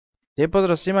Lijep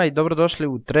pozdrav svima i dobrodošli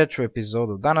u treću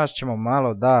epizodu. Danas ćemo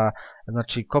malo da,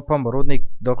 kopamo rudnik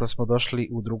dok smo došli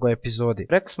u drugoj epizodi.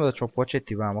 Rekli smo da ćemo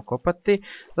početi vamo kopati,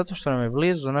 zato što nam je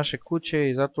blizu naše kuće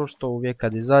i zato što uvijek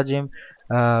kad izađem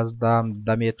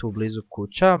da mi je tu blizu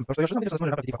kuća. Pošto još ne znam da se može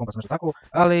napraviti kompas nešto tako,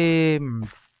 ali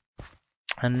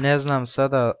ne znam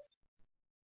sada.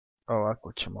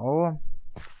 Ovako ćemo ovo.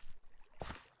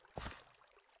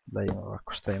 Da imamo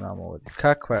ovako što imamo ovdje.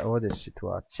 Kakva je ovdje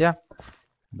situacija?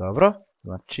 Dobro,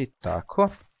 znači tako.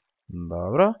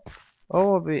 Dobro.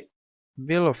 Ovo bi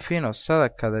bilo fino sada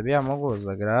kada bi ja mogao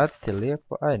zagraditi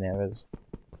lijepo. Aj, ne veze.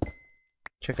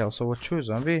 Čekaj, ali se ovo čuju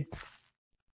zombi?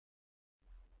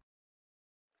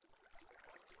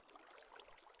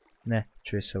 Ne,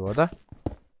 čuje se voda.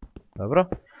 Dobro.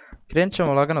 Krenut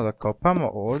ćemo lagano da kopamo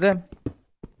ovdje.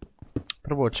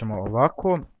 Prvo ćemo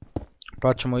ovako.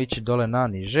 Pa ćemo ići dole na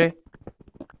niže.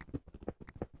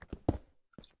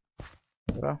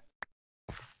 Dobro.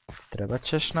 Trebat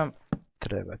ćeš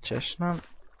nam.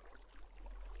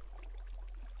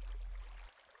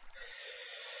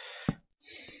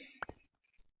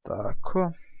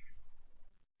 Tako.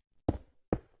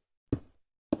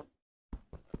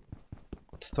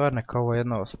 Stvar neka ovo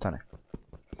jedno ostane.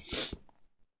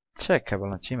 Čekaj, bol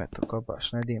na čime to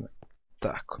kopaš, ne dime.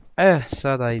 Tako.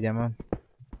 Sada idemo.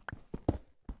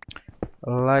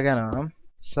 Lagano.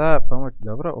 Sa pomoć,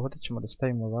 dobro, ovdje ćemo da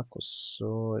stavimo ovako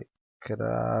svoj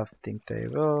crafting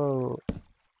table.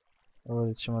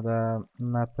 Ovdje ćemo da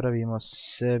napravimo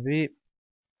sebi.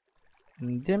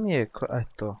 Gdje mi je,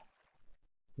 eto.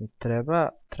 Mi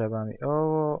treba mi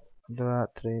ovo. 2,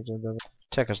 3, dobro.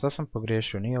 Čekaj, šta sam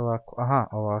pogriješio, nije ovako, aha,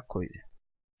 ovako ide.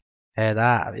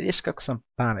 Da, vidiš kako sam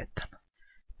pametan.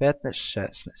 15,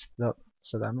 16, dobro,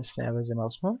 17, ne veze,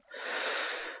 malo smo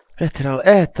pretjerali.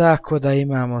 Tako da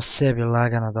imamo sebi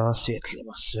lagano da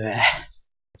osvijetlimo sve.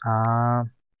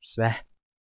 Sve.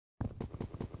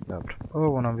 Dobro,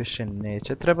 ovo nam više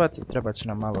neće trebati, trebat će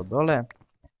nam malo dole.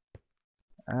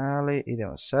 Ali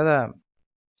idemo sada.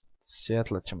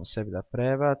 Svjetlo ćemo sebi da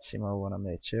prebacimo, ovo nam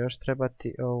neće još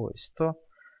trebati, ovo isto.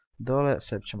 Dole,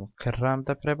 sebi ćemo kram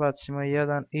da prebacimo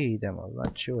jedan i idemo.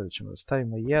 Znači ovdje ćemo da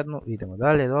stavimo jednu, idemo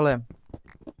dalje dole.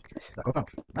 Da kopamo.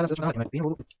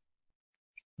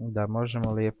 Da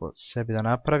možemo lijepo sebi da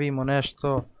napravimo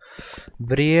nešto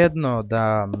vrijedno,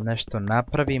 da nešto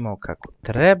napravimo kako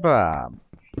treba.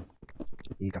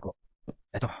 I kako?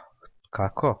 Eto,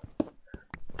 kako?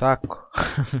 Tako.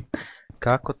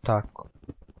 Kako tako?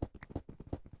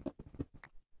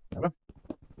 Dobro.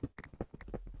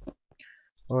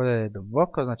 Ovdje je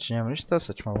duboko, znači nema ništa,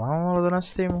 sad ćemo vamo malo da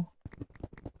nastavimo.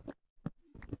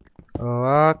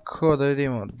 Ovako, da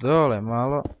vidimo dole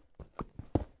malo.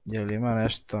 Je li ima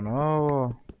nešto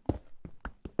novo?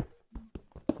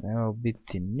 Nema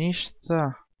biti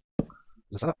ništa.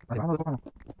 Za sada, malo da kopamo.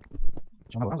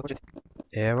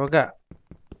 Evo ga.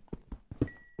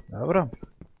 Dobro,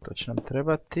 to će nam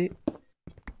trebati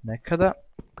nekada.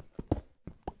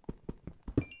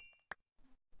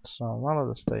 Samo malo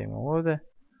da stavimo ovdje.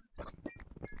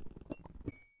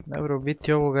 Dobro, u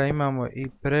biti ovoga imamo i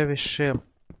previše.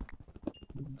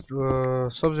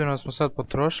 S obzirom da smo sad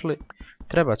potrošili,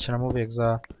 treba će nam uvijek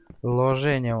za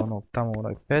loženje ono tamo u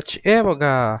onoj peći. Evo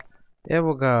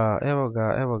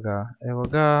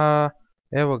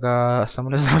ga, samo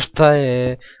ne znam šta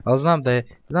je, ali znam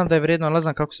da je vrijedno, ali ne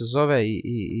znam kako se zove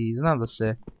i znam da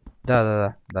se,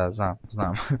 da,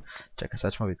 znam. Čekaj,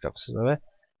 sad ćemo vidjeti kako se zove.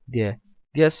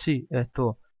 Gdje si?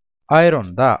 Eto.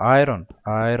 Iron, da,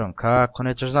 Iron, kako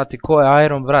nećeš znati ko je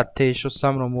Iron, brat, te išao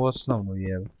sa mnom u osnovnu,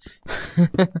 jel?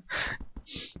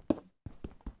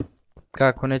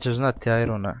 Kako nećeš znati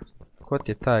Irona? Ko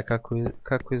ti je taj,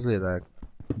 kako izgleda,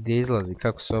 gdje izlazi,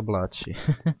 kako se oblači?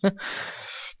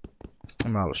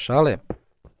 Malo šale.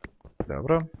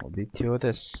 Dobro, u biti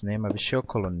ovdje nema više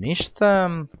okolo ništa.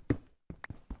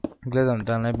 Gledam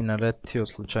da ne bi naletio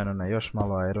slučajno na još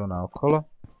malo Irona okolo.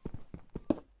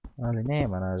 Ali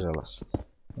nema, nažalost.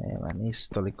 Nema,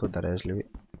 nisu toliko darežljivi.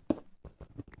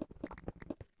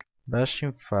 Baš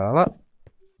im hvala.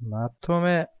 Na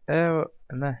tome, evo,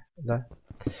 ne, da.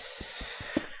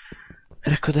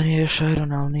 Rekao da nije još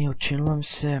Iron, ali nije, učinilo mi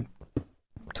se.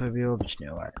 To je bio obični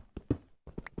ovaj.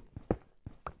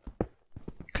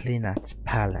 Klinac,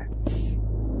 palac.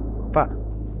 Opa.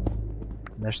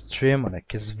 Nešto čujemo,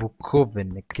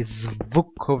 neke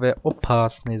zvukove,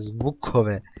 opasne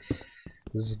zvukove.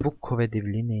 Zvukove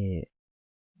divljine.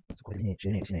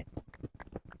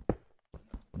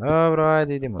 Dobro,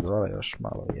 ajde idemo dole još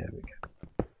malo, jebi ga.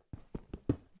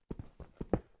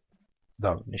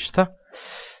 Dobro, ništa.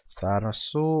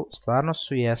 Stvarno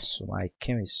su, jesu,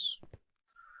 majke mi su.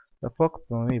 Da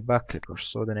pokupimo mi baklje, pošto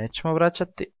se ovdje nećemo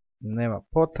vraćati. Nema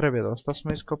potrebe, dosta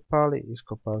smo iskopali.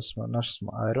 Iskopali smo, našli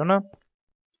smo irona.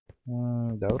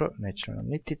 Dobro, neće nam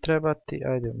niti trebati.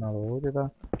 Ajde malo ovdje da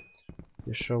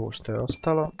još ovo što je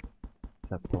ostalo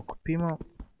da pokupimo.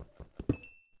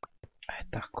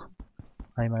 Tako.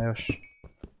 A ima još.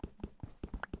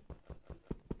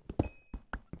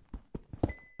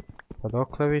 Pa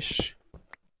dokle više?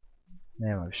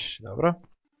 Nema više, dobro.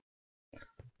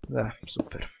 Da,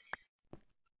 super.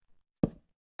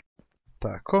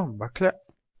 Tako, baklja.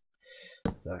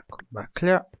 Tako,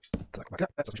 baklja. Tako, baklja.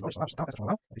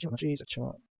 Znači, sad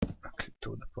ćemo baklju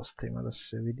tu da postavimo da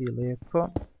se vidi lijepo.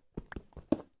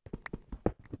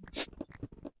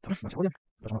 Dobro, znači ovdje.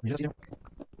 Možemo niže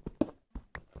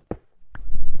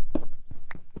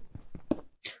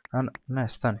da ne,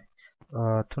 stani.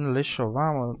 Tunel išao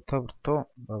vamo, dobro to.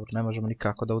 Dobro, ne možemo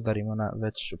nikako da udarimo na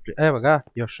veću Evo ga,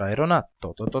 još irona.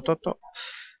 To.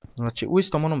 Znači, u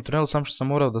istom onom tunelu samo što sam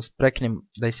morao da prekinem,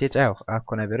 da isjećam, evo,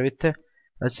 ako ne vjerujete.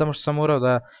 Znači, samo što sam morao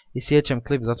da isjećam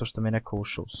klip zato što mi je neko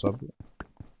ušao u sobu.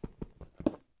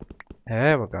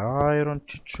 Evo ga,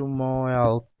 irončiću moj,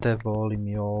 al te volim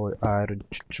joj,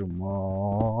 irončiću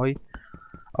moj.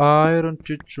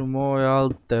 Irončiću moj,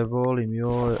 al te volim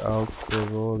joj, al te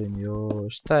volim joj.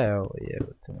 Šta je ovo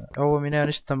jebote? Ovo mi nema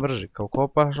ništa mrži, kao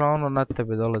kopaš, a ono na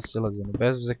tebe dole silazi,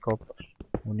 bez veze kopaš.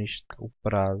 U ništa, u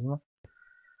prazno.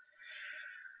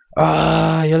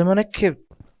 Jel ima neke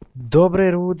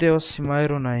dobre rude osim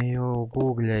irona i ovog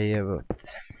uglja jebote?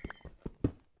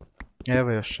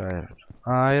 Evo još iron.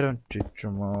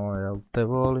 Irončiću moj, al te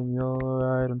volim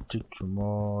joj, irončiću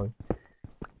moj.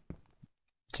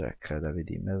 Čekaj da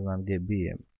vidim, ne znam gdje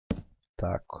bijem.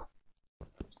 Tako.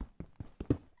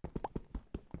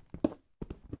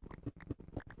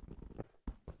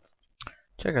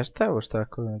 Čekaj, šta je ovo što je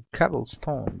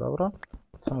cobblestone, dobro?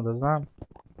 Samo da znam.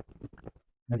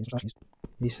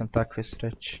 Nisam takve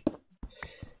sreći.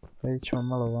 Vidjet ćemo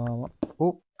malo vamo.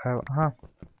 Evo, aha.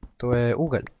 To je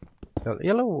ugalj.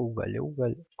 Je li ovo ugalj? Je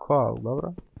ugalj koal,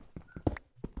 dobro?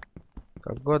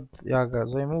 Kako god ja ga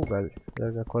zovem ugalj,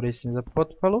 ja ga koristim za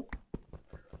potpalu.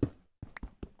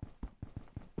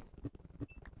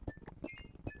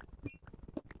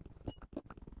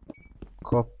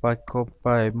 Kopaj,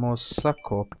 kopaj, mosa,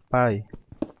 kopaj.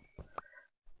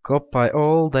 Kopaj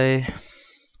all day,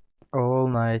 all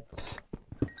night,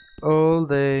 all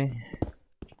day,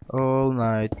 all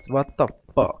night, what the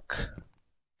fuck?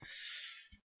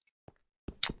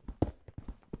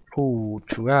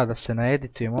 Ću ja da se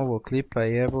naeditujem ovog klipa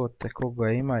i jebote koga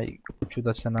ima i ću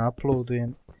da se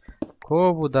nauploadujem.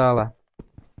 Ko budala?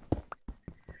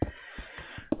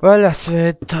 Valja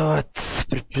sve to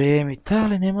pripremiti,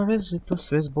 ali nema veze, to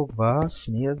sve zbog vas,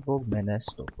 nije zbog mene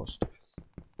 100%.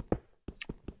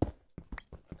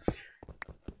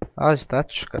 Ali šta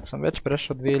ću, kad sam već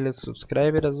prešao 2000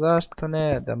 subscribera, zašto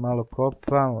ne? Da malo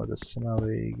kopamo, da se malo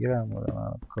igramo, da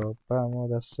malo kopamo,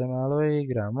 da se malo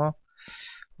igramo.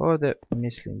 Ovdje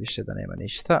mislim više da nema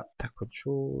ništa, tako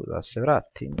ću da se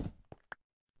vratim.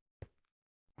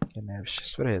 Jer ne više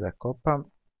svrhe da kopam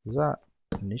za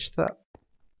ništa.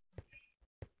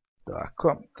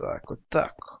 Tako.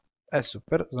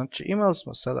 Super, znači imali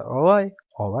smo sada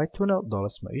ovaj tunel, dole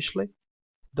smo išli.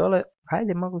 Dole,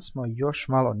 ajde mogli smo još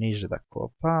malo niže da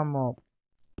kopamo.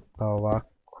 Pa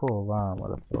ovako vamo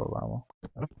da probamo.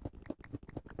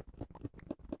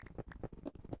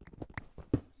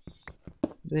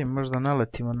 Da možda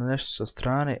naletimo na nešto sa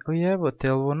strane. O jebote,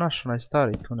 je li ovo naš onaj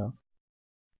stari tunel?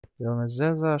 Jel me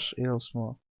zezaš ili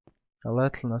smo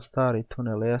naletili na stari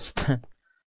tunel? Jeste.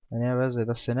 Nema veze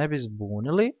da se ne bi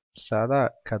zbunili. Sada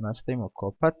kad nastavimo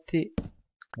kopati,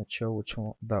 znači ovo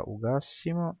ćemo da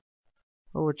ugasimo.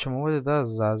 Ovo ćemo ovdje da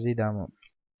zazidamo.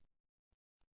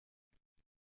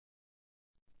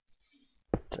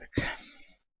 Čekaj.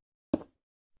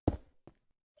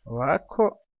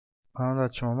 Ovako. A onda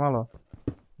ćemo malo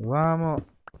vamo.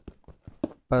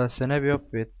 Pa da se ne bi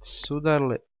opet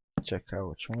sudarili. Čekaj,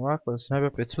 ovo ćemo ovako. Da se ne bi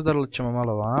opet sudarili ćemo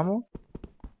malo vamo.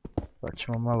 Pa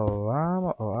ćemo malo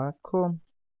vamo, ovako.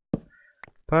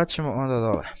 Pa ćemo onda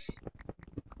dole.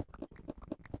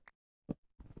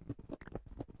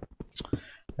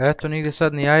 Eto, nigdje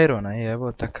sad ni irona,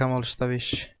 evo, tako li šta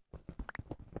više.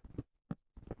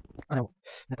 Evo,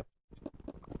 eto.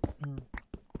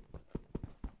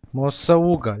 Mosa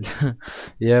ugalj,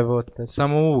 jebote,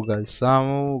 samo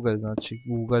ugalj, znači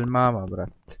ugalj mama,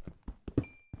 brate.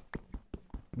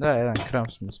 Da, jedan kram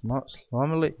smo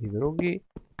slomili i drugi.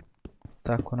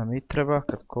 Tako nam i treba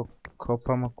kad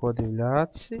kopamo ko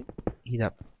divljaci. I da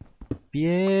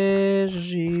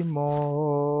bježimo,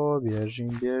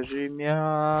 bježim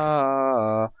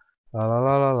ja. La la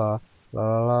la la la. La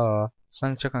la la la.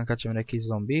 Sam čekam kad će mi neki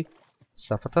zombi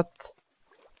safatat.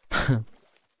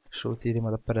 Šut,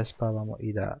 idemo da prespavamo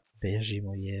i da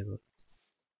bežimo, jevo.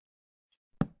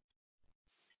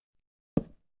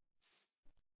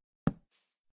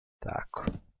 Tako.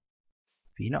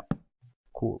 Fino.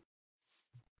 Cool.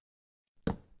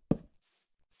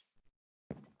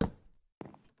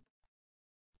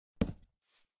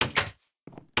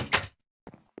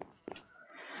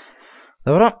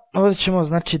 Dobro, ovdje ćemo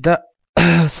znači da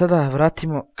sada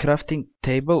vratimo crafting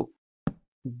table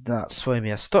na svoje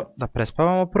mjesto, da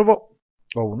prespavamo prvo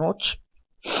ovu noć.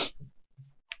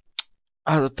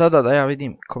 A do tada da ja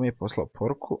vidim ko mi je poslao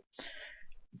poruku.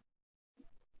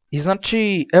 I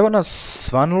znači, evo nas,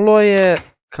 svanulo je,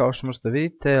 kao što možete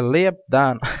vidite, lijep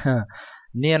dan.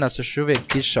 Nije nas još uvijek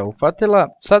kiša uhvatila.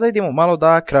 Sada idemo malo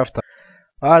da craftamo.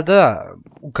 A da,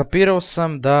 ukapirao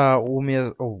sam da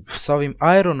sa ovim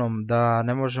ironom da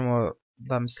ne možemo,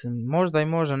 da mislim, možda i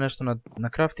može nešto na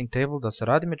crafting table da se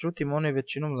radi, međutim on je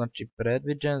većinom znači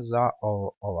predviđen za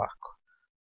ovako.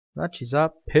 Znači za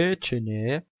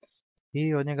pečenje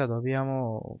i od njega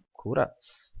dobijamo kurac.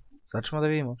 Sad ćemo da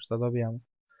vidimo šta dobijamo.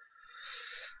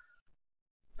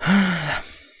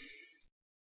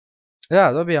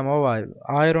 Ja, dobijamo ovaj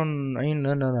iron i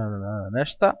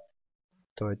nešta.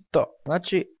 To je to.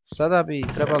 Znači, sada bi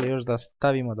trebali još da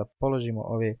stavimo, da položimo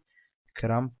ove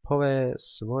krampove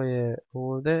svoje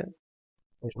ovdje.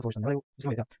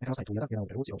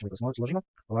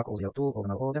 Ovako, ovdje tu,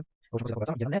 ovdje.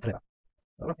 Jer ne treba.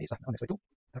 Dobro, i sad, on ne stoji tu.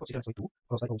 Tako, sikren stoji tu.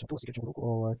 Ovo stavimo tu, sikren ćemo ruku.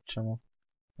 Ovo ćemo,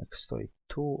 nek stoji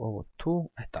tu, ovo tu.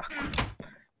 Tako.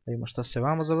 Da vidimo šta se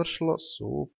vamo završilo.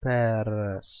 Super,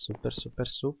 super, super,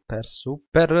 super,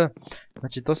 super.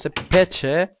 Znači, to se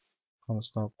peče.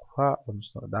 Odnosno,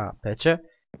 da, peče.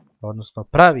 Odnosno,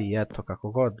 pravi, eto,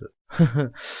 kako god.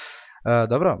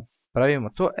 Dobro, pravimo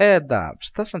to. Da,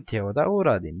 šta sam htio da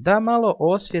uradim? Da malo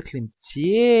osvjetlim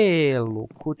cijelu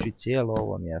kuću i cijelo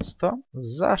ovo mjesto.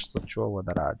 Zašto ću ovo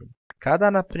da radim? Kada,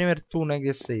 na primjer, tu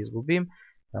negdje se izgubim,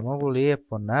 da mogu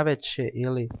lijepo naveće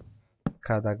ili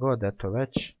kada god, eto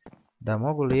već, da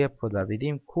mogu lijepo da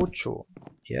vidim kuću.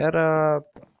 Jer,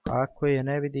 ako je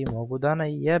ne vidim, mogu da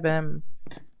najebem.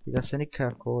 I da se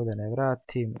nikako ovdje ne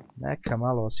vratim. Neka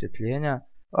malo osvjetljenja.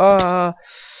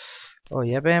 O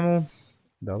jebemu.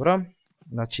 Dobro.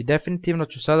 Znači definitivno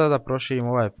ću sada da proširim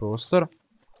ovaj prostor.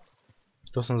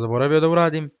 To sam zaboravio da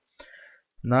uradim.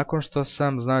 Nakon što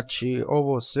sam znači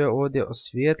ovo sve ovdje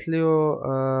osvjetlio.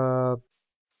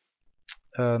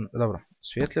 Dobro.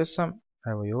 Osvjetlio sam.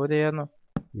 Evo i ovdje jedno.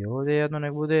 I ovdje jedno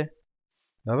nek bude.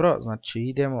 Dobro. Znači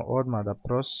idemo odmah da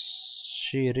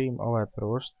proširim ovaj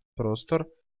prostor.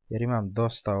 Jer imam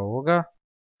dosta ovoga.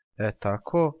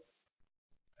 Tako.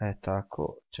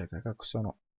 Tako. Čekaj, kako se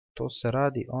ono... To se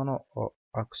radi ono,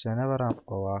 ako se ne varam,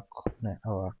 ovako. Ne,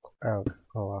 ovako. Evo ga,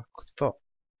 ovako. To.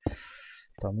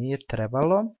 To mi je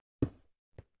trebalo.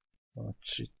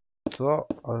 Znači, to...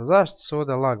 A zašto se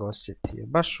ovdje lago osjeti?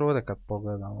 Baš ovdje kad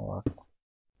pogledam ovako.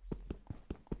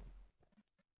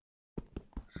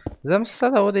 Znam se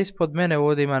sada ovdje ispod mene,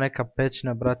 ovdje ima neka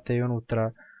pećina, brate, i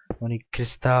unutra... Oni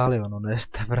kristali, ono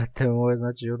nešto, brate moje,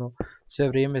 znači ono, sve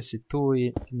vrijeme si tu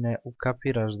i ne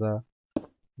ukapiraš da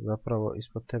zapravo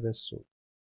ispod tebe su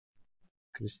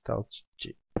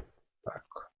kristalčići.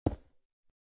 Tako.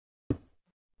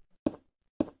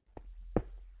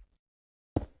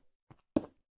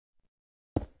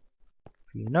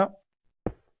 Fino.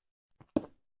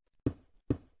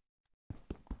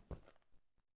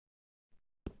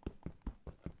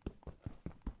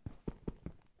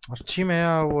 A s čime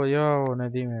ja ovo,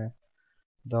 Nedime?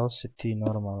 Da li si ti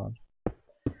normalan?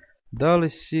 Da li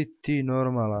si ti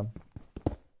normalan?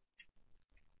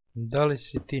 Da li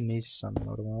si ti nisam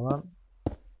normalan?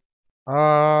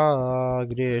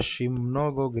 Griješim,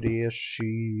 mnogo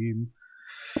griješim.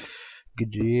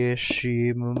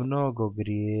 Griješim, mnogo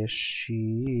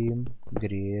griješim.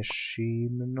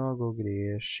 Griješim, mnogo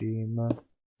griješim.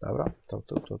 Dobro, to.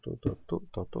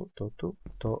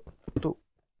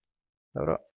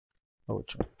 Dobro. Ovo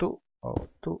ćemo tu,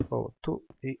 ovo tu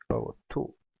i ovo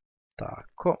tu.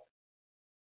 Tako.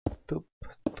 Tup.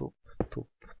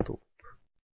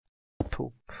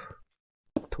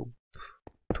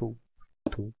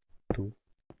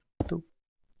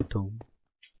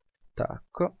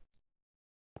 Tako.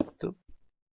 Tup.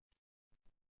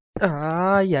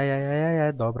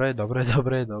 Dobro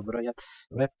je.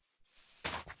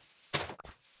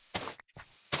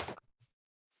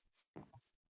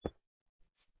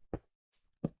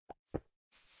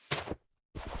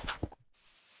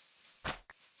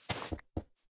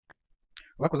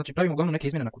 Ovako, znači pravimo uglavnom neke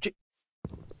izmjene na kući.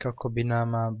 Kako bi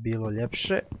nama bilo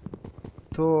ljepše.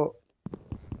 to...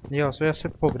 Ja sve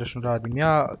pogrešno radim.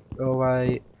 Ja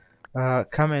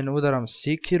kamen udaram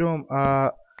sikirom,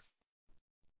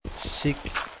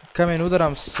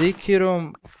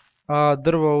 a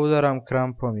drvo udaram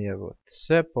krampom, jebote.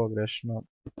 Sve pogrešno.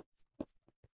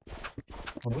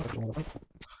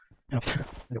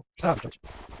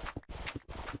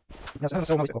 Ja sam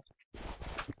se ovo malo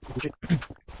kući.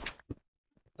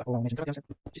 Tako ovo nećem trebati, ja se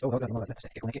čisto ovo odradim, malo da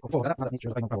kako neke ovoga, mada nisi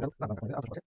još da imam pravo znam kako ne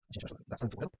da sam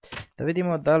tu gledao. Da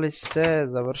vidimo da li se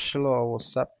završilo ovo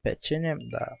sa pečenjem,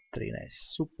 da, 13,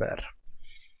 super.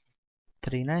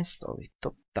 13, ovi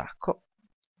to tako.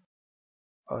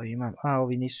 Ovi imam,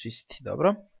 ovi nisu isti,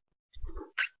 dobro.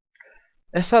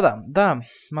 E sada,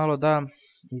 malo da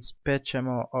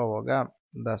ispečemo ovoga,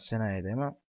 da se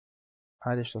najedemo.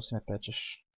 Ajde, što se ne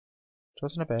pečeš? Što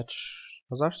se ne pečeš?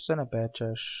 A zašto se ne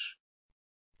pečeš?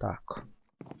 Tako.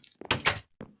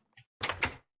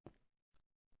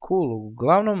 Cool,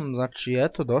 uglavnom, znači,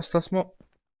 eto, dosta smo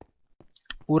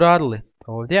uradili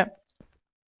ovdje.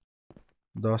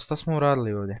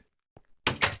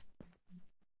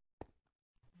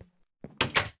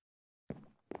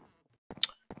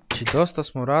 Znači, dosta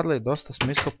smo uradili, dosta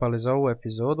smo iskopali za ovu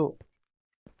epizodu.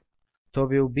 To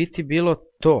bi u biti bilo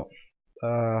to.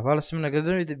 Hvala svima na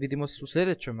gledanju i vidimo se u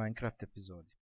sljedećoj Minecraft epizodi.